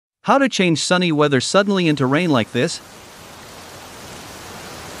How to change sunny weather suddenly into rain like this?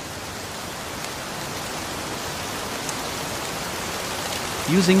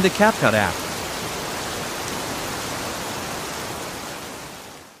 Using the CapCut app.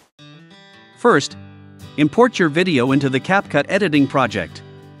 First, import your video into the CapCut editing project.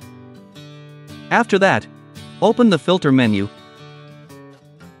 After that, open the filter menu,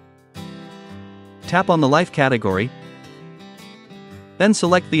 tap on the life category, then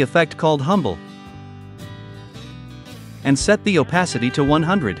select the effect called Humble, and set the opacity to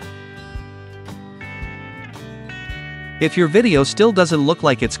 100. If your video still doesn't look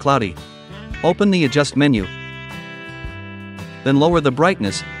like it's cloudy, open the Adjust menu, then lower the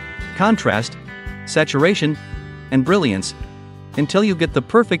brightness, contrast, saturation, and brilliance until you get the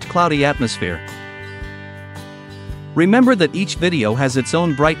perfect cloudy atmosphere. Remember that each video has its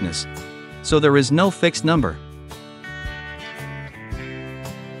own brightness, so there is no fixed number.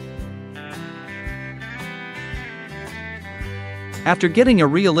 After getting a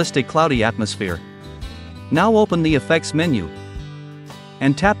realistic cloudy atmosphere, now open the Effects menu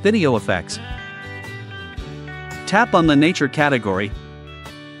and tap Video Effects. Tap on the Nature category,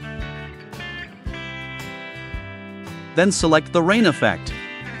 then select the Rain effect.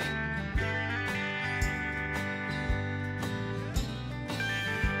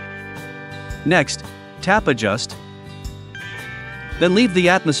 Next, tap Adjust, then leave the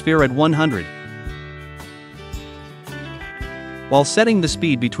atmosphere at 100, while setting the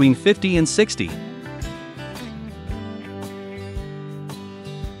speed between 50 and 60.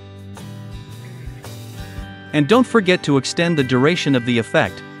 And don't forget to extend the duration of the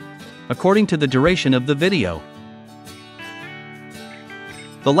effect according to the duration of the video.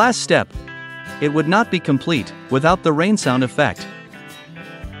 The last step, it would not be complete without the rain sound effect.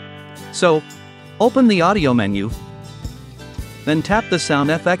 So, open the audio menu, then tap the Sound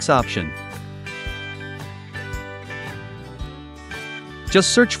FX option.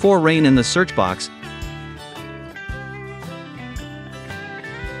 Just search for rain in the search box,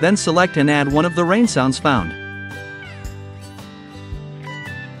 then select and add one of the rain sounds found.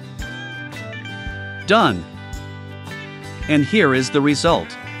 Done! And here is the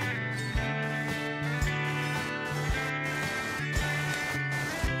result.